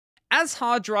As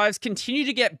hard drives continue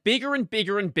to get bigger and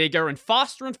bigger and bigger and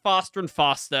faster and faster and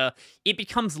faster, it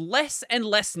becomes less and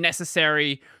less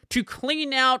necessary to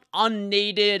clean out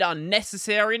unneeded,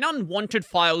 unnecessary, and unwanted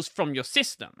files from your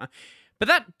system. But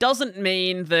that doesn't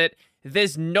mean that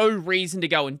there's no reason to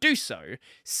go and do so.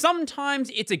 Sometimes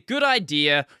it's a good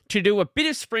idea to do a bit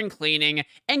of spring cleaning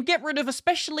and get rid of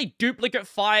especially duplicate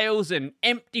files and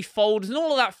empty folders and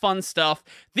all of that fun stuff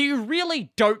that you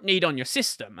really don't need on your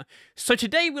system. So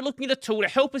today we're looking at a tool to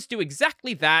help us do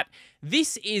exactly that.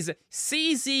 This is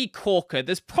Czkawka.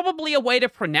 There's probably a way to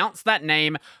pronounce that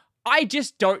name. I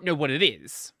just don't know what it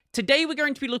is. Today we're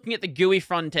going to be looking at the GUI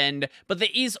front end, but there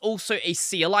is also a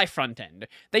CLI front end.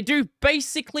 They do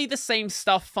basically the same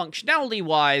stuff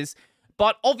functionality-wise,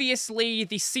 but obviously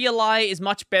the CLI is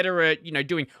much better at,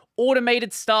 doing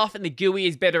automated stuff, and the GUI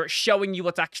is better at showing you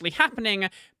what's actually happening,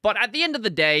 but at the end of the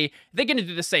day, they're going to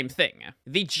do the same thing.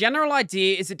 The general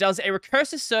idea is it does a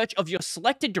recursive search of your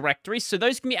selected directories, so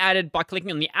those can be added by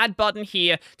clicking on the add button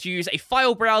here to use a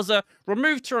file browser,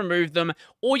 remove to remove them,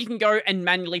 or you can go and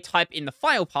manually type in the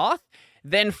file path.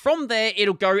 Then from there,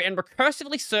 it'll go and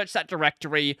recursively search that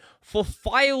directory for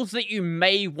files that you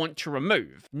may want to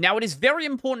remove. Now, it is very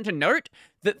important to note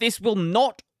that this will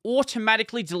not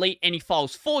automatically delete any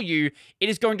files for you. It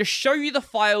is going to show you the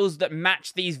files that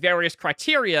match these various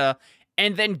criteria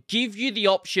and then give you the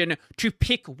option to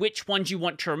pick which ones you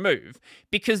want to remove,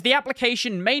 because the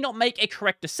application may not make a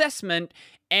correct assessment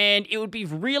and it would be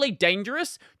really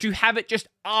dangerous to have it just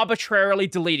arbitrarily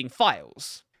deleting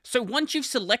files. So once you've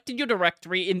selected your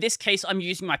directory, in this case I'm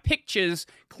using my pictures,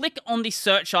 click on the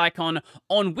search icon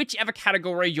on whichever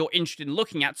category you're interested in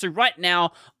looking at. So right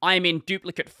now I'm in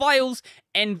duplicate files,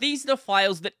 and these are the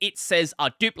files that it says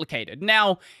are duplicated.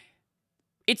 Now,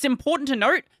 it's important to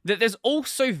note that there's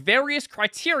also various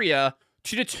criteria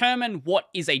to determine what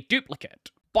is a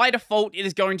duplicate. By default, it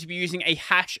is going to be using a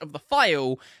hash of the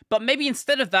file, but maybe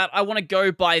instead of that, I want to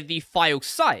go by the file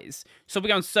size. So we're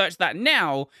going to search that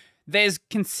now. There's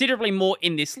considerably more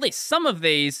in this list. Some of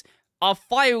these are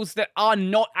files that are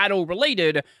not at all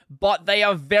related, but they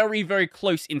are very, very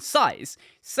close in size.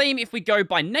 Same if we go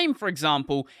by name, for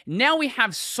example. Now we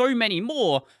have so many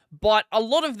more, but a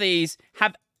lot of these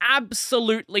have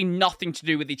absolutely nothing to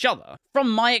do with each other. From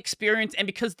my experience, and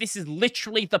because this is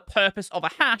literally the purpose of a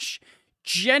hash,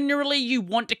 generally you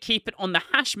want to keep it on the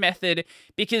hash method,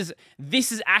 because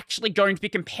this is actually going to be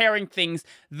comparing things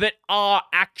that are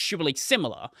actually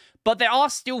similar. But there are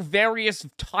still various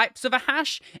types of a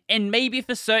hash, and maybe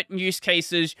for certain use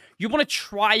cases, you want to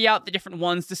try out the different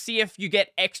ones to see if you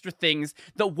get extra things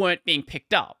that weren't being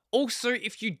picked up. Also,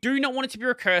 if you do not want it to be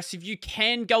recursive, you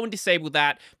can go and disable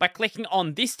that by clicking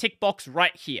on this tick box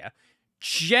right here.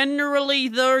 Generally,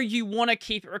 though, you want to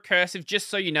keep it recursive just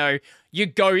so you know you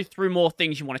go through more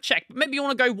things you want to check. But maybe you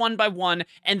want to go one by one,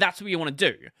 and that's what you want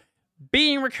to do.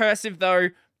 Being recursive, though,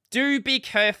 do be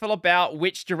careful about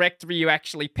which directory you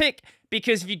actually pick,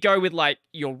 because if you go with, like,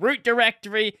 your root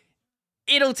directory,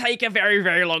 it'll take a very,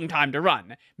 very long time to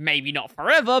run. Maybe not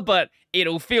forever, but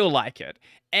it'll feel like it.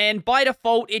 And by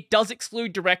default, it does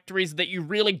exclude directories that you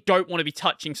really don't want to be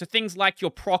touching. So things like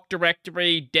your proc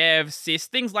directory, dev, sys,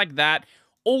 things like that.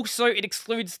 Also, it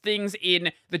excludes things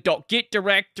in the .git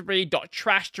directory,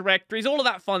 .trash directories, all of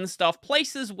that fun stuff.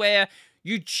 Places where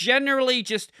you generally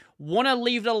just want to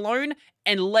leave it alone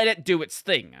and let it do its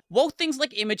thing. While things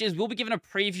like images will be given a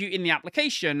preview in the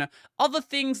application, other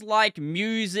things like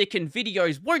music and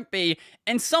videos won't be,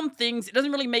 and some things it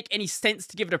doesn't really make any sense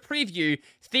to give it a preview,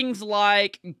 things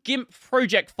like GIMP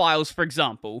project files, for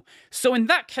example. So in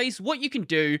that case, what you can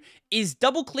do is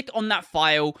double-click on that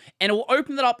file, and it will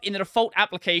open that up in the default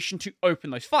application to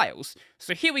open those files.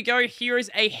 So here we go, here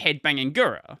is a headbanging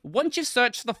gura. Once you've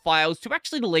searched for the files, to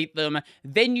actually delete them,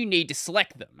 then you need to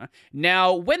select them.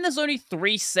 Now, when there's only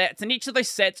 3 sets, and each of those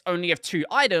sets only have 2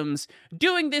 items,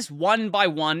 doing this one by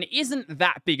one isn't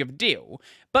that big of a deal.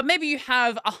 But maybe you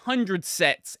have 100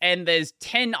 sets, and there's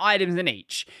 10 items in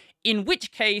each. In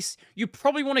which case, you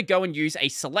probably want to go and use a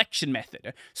selection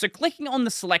method. So clicking on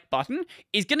the select button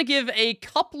is going to give a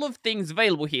couple of things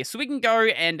available here. So we can go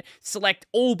and select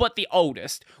all but the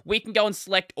oldest. We can go and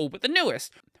select all but the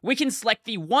newest. We can select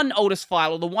the one oldest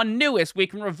file or the one newest. We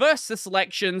can reverse the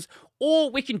selections,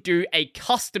 or we can do a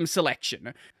custom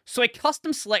selection. So a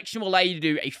custom selection will allow you to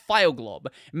do a file glob.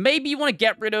 Maybe you want to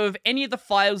get rid of any of the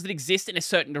files that exist in a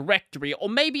certain directory, or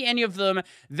maybe any of them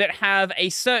that have a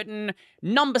certain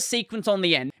number sequence on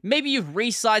the end. Maybe you've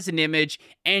resized an image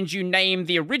and you name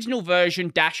the original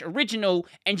version -original,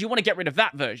 and you want to get rid of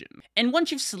that version. And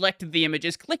once you've selected the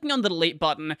images, clicking on the delete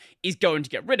button is going to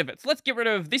get rid of it. So let's get rid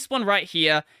of this one right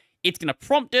here. It's going to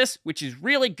prompt us, which is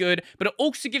really good, but it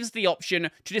also gives us the option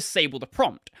to disable the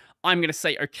prompt. I'm going to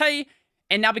say okay,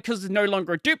 and now because it's no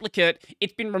longer a duplicate,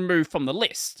 it's been removed from the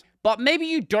list. But maybe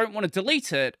you don't want to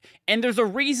delete it, and there's a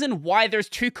reason why there's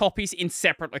 2 copies in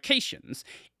separate locations.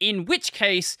 In which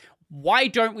case, why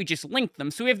don't we just link them?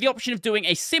 So we have the option of doing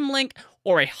a sim link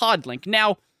or a hard link.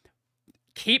 Now,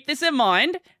 keep this in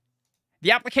mind. The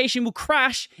application will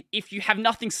crash if you have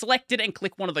nothing selected and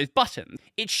click one of those buttons.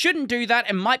 It shouldn't do that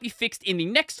and might be fixed in the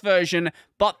next version,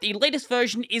 but the latest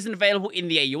version isn't available in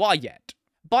the AUR yet.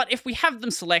 But if we have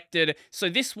them selected, so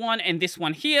this one and this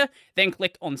one here, then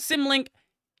click on sim link,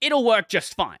 it'll work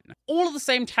just fine. All of the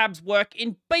same tabs work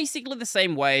in basically the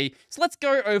same way, so let's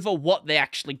go over what they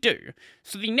actually do.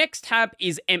 So the next tab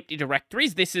is empty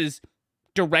directories. This is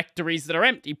directories that are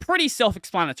empty. Pretty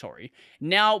self-explanatory.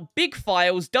 Now, big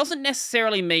files doesn't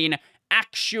necessarily mean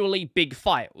actually big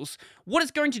files. What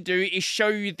it's going to do is show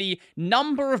you the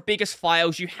number of biggest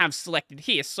files you have selected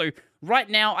here. So right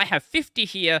now I have 50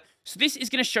 here, so this is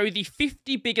going to show the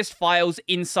 50 biggest files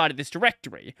inside of this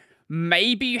directory.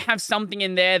 Maybe you have something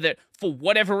in there that, for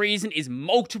whatever reason, is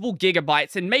multiple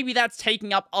gigabytes, and maybe that's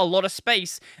taking up a lot of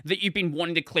space that you've been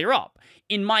wanting to clear up.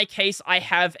 In my case, I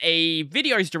have a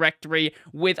videos directory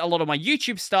with a lot of my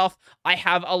YouTube stuff. I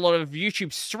have a lot of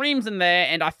YouTube streams in there,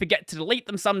 and I forget to delete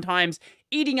them sometimes,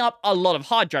 eating up a lot of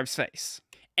hard drive space.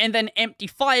 And then empty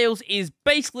files is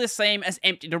basically the same as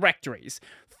empty directories.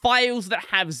 Files that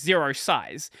have 0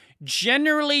 size.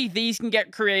 Generally, these can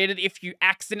get created if you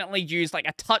accidentally use like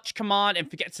a touch command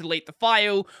and forget to delete the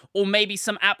file, or maybe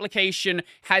some application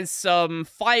has some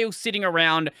files sitting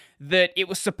around that it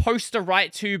was supposed to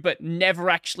write to but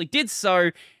never actually did so,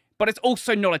 but it's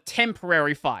also not a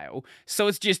temporary file, so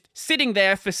it's just sitting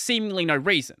there for seemingly no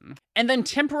reason. And then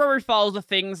temporary files are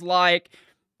things like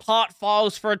part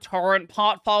files for a torrent,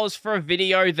 part files for a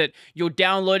video that you're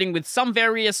downloading with some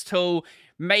various tool,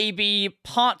 maybe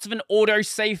parts of an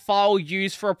autosave file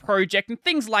used for a project, and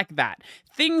things like that.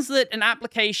 Things that an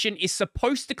application is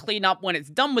supposed to clean up when it's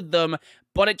done with them,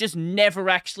 but it just never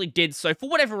actually did so. For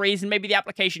whatever reason, maybe the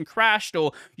application crashed,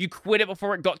 or you quit it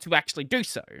before it got to actually do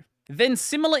so. Then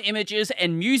similar images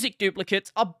and music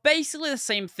duplicates are basically the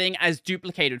same thing as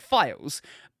duplicated files,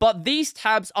 but these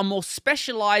tabs are more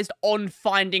specialized on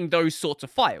finding those sorts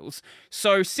of files.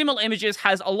 So similar images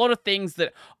has a lot of things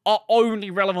that are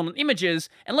only relevant on images,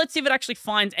 and let's see if it actually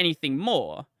finds anything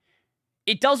more.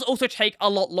 It does also take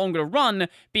a lot longer to run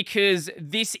because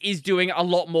this is doing a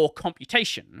lot more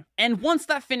computation. And once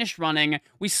that finished running,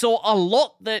 we saw a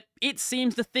lot that it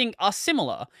seems to think are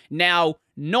similar. Now,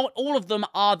 not all of them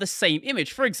are the same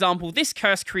image. For example, this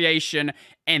cursed creation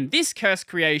and this cursed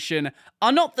creation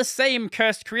are not the same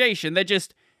cursed creation. They're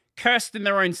just cursed in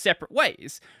their own separate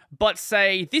ways. But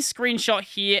say this screenshot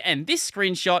here and this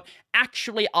screenshot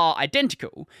actually are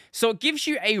identical. So it gives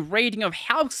you a rating of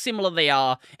how similar they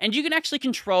are, and you can actually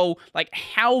control like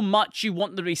how much you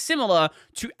want them to be similar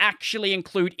to actually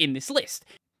include in this list.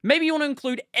 Maybe you want to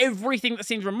include everything that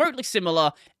seems remotely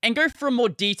similar and go for a more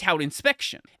detailed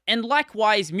inspection. And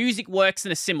likewise, music works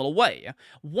in a similar way.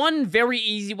 One very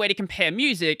easy way to compare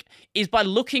music is by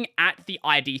looking at the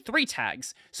ID3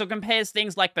 tags. So it compares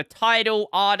things like the title,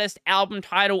 artist, album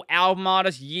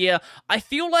artist, year. I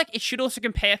feel like it should also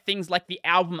compare things like the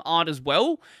album art as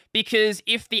well, because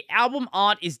if the album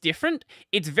art is different,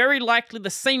 it's very likely the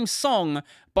same song,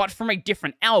 but from a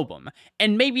different album.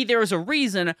 And maybe there is a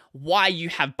reason why you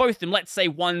have both of them. Let's say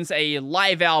one's a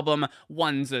live album,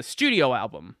 one's a studio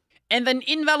album. And then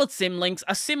invalid sim links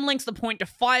are sim links that point to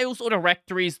files or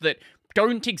directories that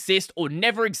don't exist or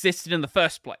never existed in the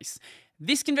first place.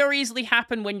 This can very easily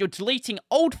happen when you're deleting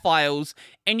old files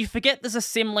and you forget there's a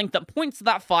sim link that points to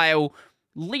that file,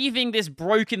 leaving this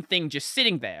broken thing just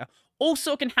sitting there.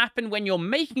 Also, it can happen when you're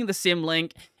making the sim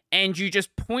link and you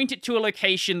just point it to a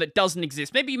location that doesn't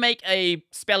exist. Maybe you make a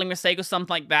spelling mistake or something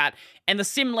like that, and the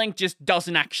sim link just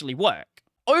doesn't actually work.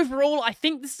 Overall, I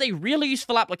think this is a really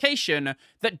useful application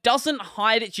that doesn't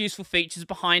hide its useful features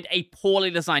behind a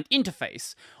poorly designed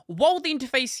interface. While the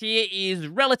interface here is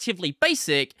relatively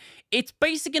basic, it's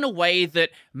basic in a way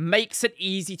that makes it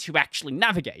easy to actually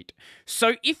navigate.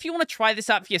 So if you want to try this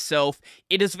out for yourself,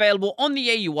 it is available on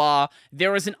the AUR.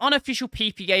 There is an unofficial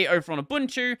PPA over on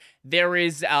Ubuntu. There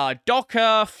is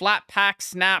Docker, Flatpak,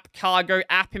 Snap, Cargo,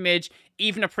 App Image,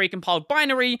 even a precompiled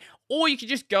binary, or you could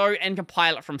just go and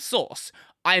compile it from source.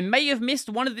 I may have missed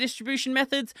one of the distribution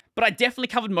methods, but I definitely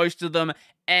covered most of them,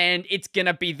 and it's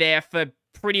gonna be there for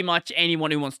pretty much anyone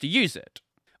who wants to use it.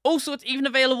 Also, it's even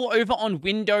available over on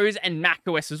Windows and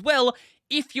macOS as well,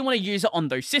 if you want to use it on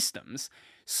those systems.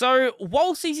 So,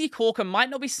 while CZ Corker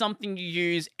might not be something you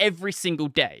use every single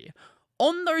day,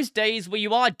 on those days where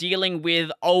you are dealing with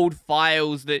old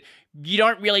files that you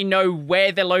don't really know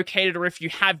where they're located or if you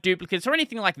have duplicates or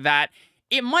anything like that,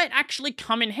 it might actually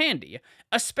come in handy,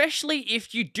 especially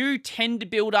if you do tend to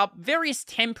build up various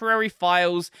temporary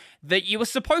files that you were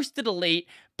supposed to delete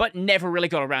but never really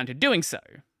got around to doing so.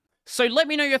 So let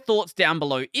me know your thoughts down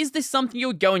below. Is this something you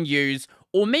would go and use?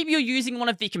 Or maybe you're using one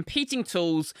of the competing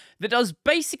tools that does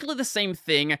basically the same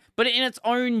thing, but in its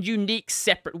own unique,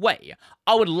 separate way.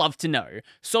 I would love to know.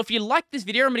 So if you like this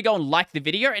video, I'm going to go and like the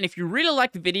video. And if you really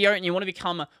like the video and you want to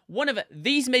become one of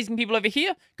these amazing people over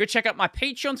here, go check out my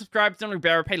Patreon, subscribe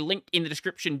to Pay, link in the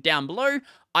description down below.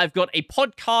 I've got a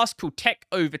podcast called Tech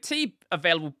Over Tea,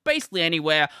 available basically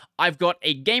anywhere. I've got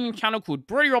a gaming channel called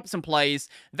Brodie Robertson Plays.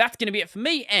 That's going to be it for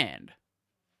me, and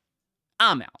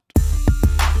I'm out.